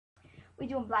We're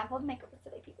doing blindfold makeovers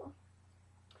today, people.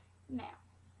 Now,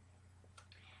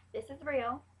 this is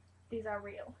real. These are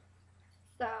real.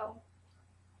 So,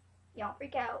 y'all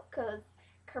freak out, because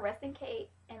Caressing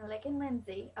Kate and Licking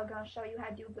Lindsay are going to show you how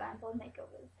to do blindfold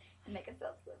makeovers and make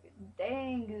ourselves look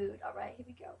dang good. Alright, here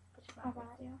we go. Put your blindfold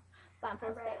down.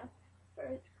 Blindfold down.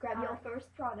 First, grab your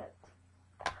first product.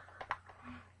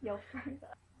 Your first.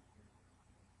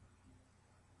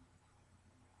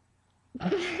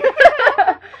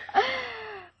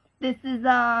 This is,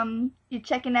 you're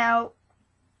checking out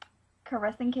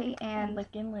Caressing Kate and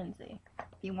Licking Lindsay. If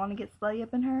you want to get slutty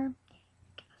up in her,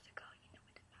 give us a call.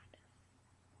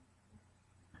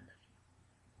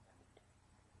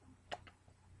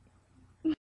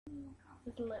 You know where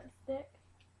to find us. This lipstick.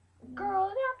 Girl,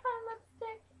 did I find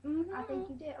lipstick? I think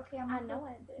you did. Okay, I know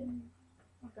I did.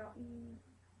 Oh, girl.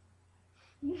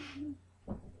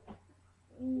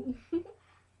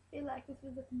 Feel like this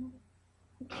was a movie.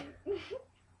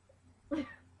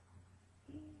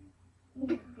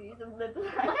 Use a lip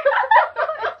liner.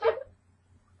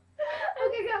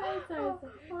 Okay, go ahead. Sorry.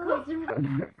 Close your mouth.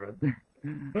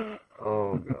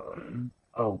 Oh god.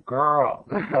 Oh girl.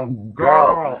 Oh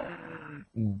girl.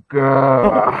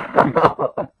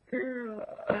 Girl.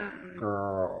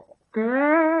 Girl.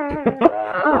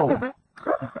 Girl.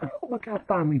 Look how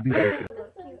fine we be. Alright.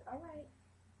 Alright,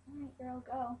 girl,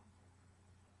 go.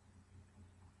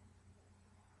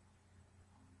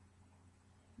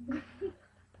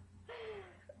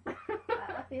 I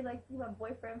feel like you my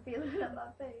boyfriend feeling in my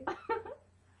face.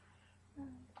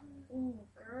 Ooh,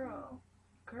 girl.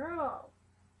 Girl.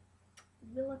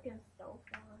 You're looking so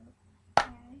fun.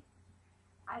 Okay.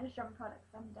 I just dropped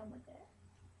products. I'm done with it.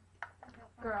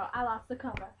 Girl, I lost the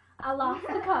cover. I lost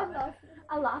the cover.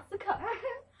 I lost the cover.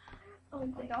 Oh,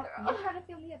 don't. You're trying to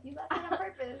fill me up. You left it on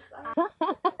purpose.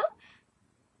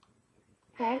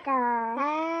 Hey girl.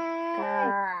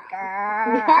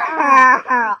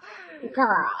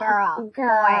 Girl.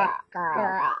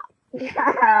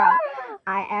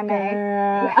 I am a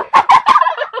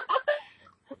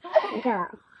girl.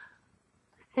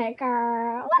 Hey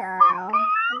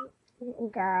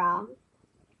girl.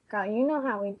 Girl, you know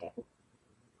how we do.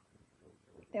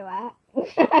 Do what?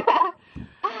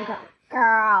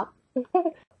 Girl.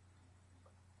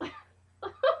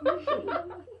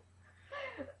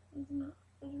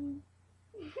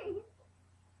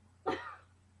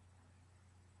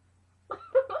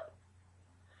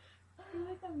 I feel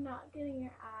like I'm not getting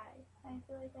your eye. I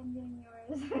feel like I'm getting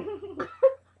yours.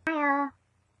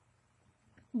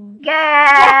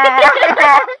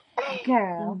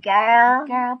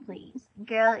 Girl, please.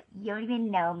 Girl, you don't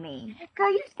even know me.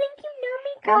 Girl, you think you know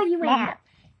me? Girl, you ain't.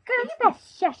 Girl, you better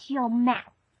shush your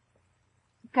mouth.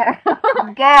 Girl.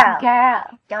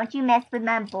 Don't you mess with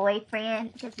my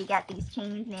boyfriend, because we got these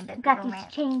chains named a Got these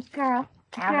chains, girl.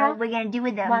 I don't know what we're going to do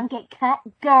with them. One get cut,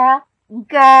 girl.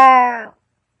 Girl.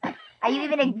 Are you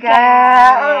even a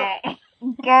girl?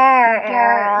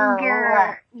 Girl.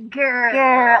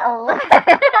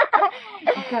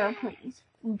 Girl, please.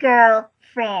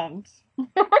 Girlfriend.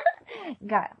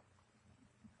 Girl.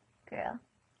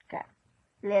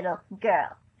 Little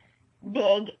girl.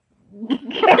 Big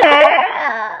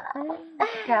girl.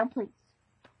 Girl, please.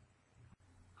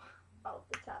 Oh,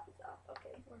 the top is off.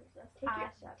 Okay, where's this? Take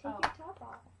Eyeshadow. your top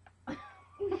off.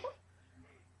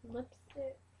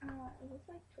 Lipstick. It looks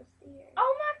like twisty here.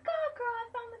 Oh my god, girl, I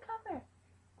found the cover.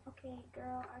 Okay,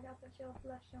 girl, I got the show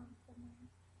blush on somewhere.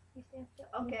 You stand still.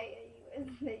 Okay,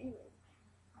 there you is.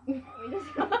 We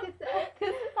just look at that.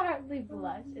 This is hardly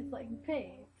blush. It's like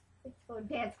pink. It's for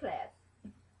dance class.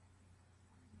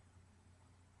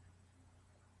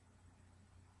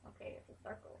 Okay, it's a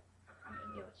circle. I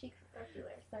mean, your cheeks are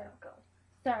circular.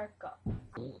 Circle.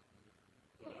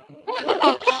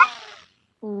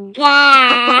 Hello, girl.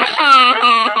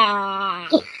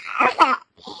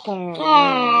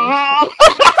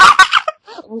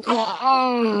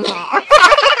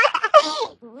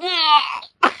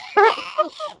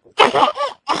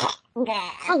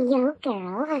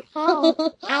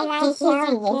 I like your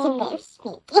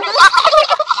lipstick.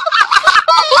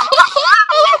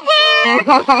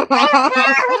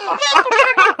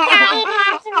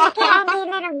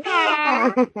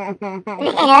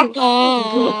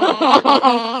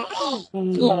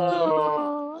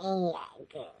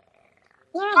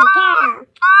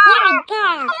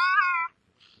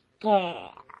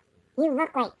 Girl, you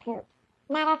look like poop.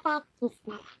 Matter of fact, you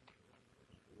smell like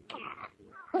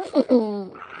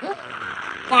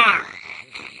girl.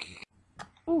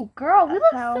 Ooh, girl, we look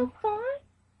That's so fun.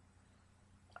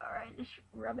 Alright, just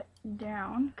rub it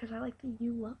down, because I like the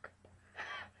you look.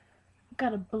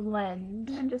 Gotta blend.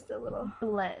 And just a little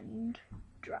Blend.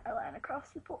 dry line across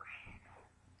the forehead.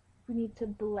 We need to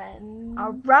blend.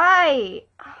 All right.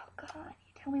 Oh God,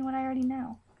 you tell me what I already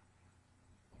know.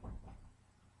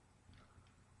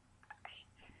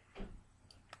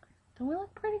 Don't we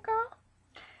look pretty, girl?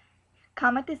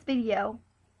 Comment this video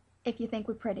if you think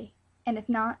we're pretty, and if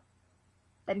not,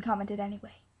 then comment it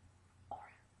anyway.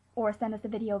 Or send us a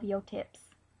video of your tips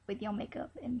with your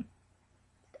makeup and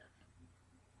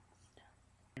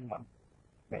stuff.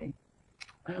 Ready?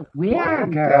 We are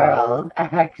We're girls,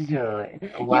 actually.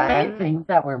 You What? may think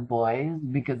that we're boys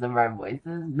because of our voices,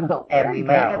 but And we're we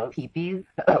might have girls. peepees,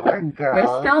 but we're We're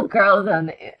girls. still girls on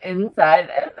the inside,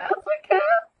 and that's okay.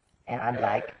 And I'm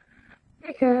like,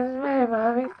 Because my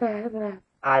mommy said that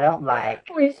I don't like.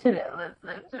 we shouldn't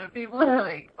listen to people who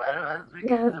make fun of us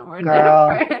because we're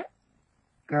Girl. different.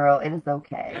 Girl, it is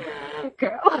okay.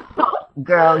 Girl.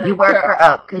 Girl, you work her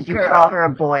up because you Girl. call her a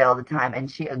boy all the time, and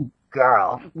she a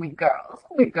girl. We girls.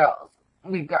 We girls.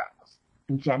 We girls.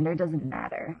 Gender doesn't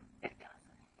matter.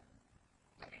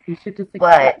 You should just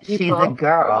But accept she's people a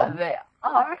girl. for what they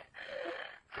are.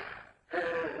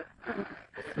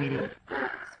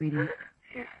 Sweetie,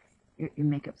 your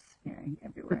makeup's smearing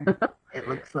everywhere. It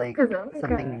looks like 'Cause I'm a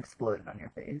something girl. exploded on your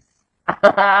face.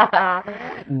 Girl.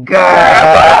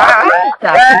 Girl!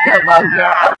 Come on,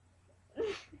 girl.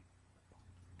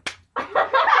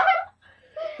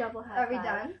 Double high Are we five.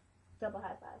 done? Double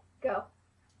high five. Go.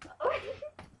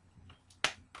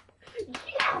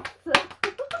 Yes!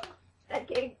 That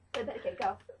cake. Let that cake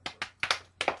go.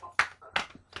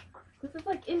 This is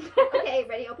like in. Okay,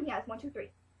 ready? Open your eyes. 1, 2, 3.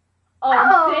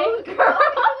 Oh, dang, girl.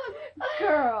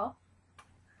 Girl.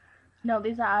 No,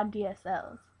 these are our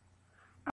DSLs.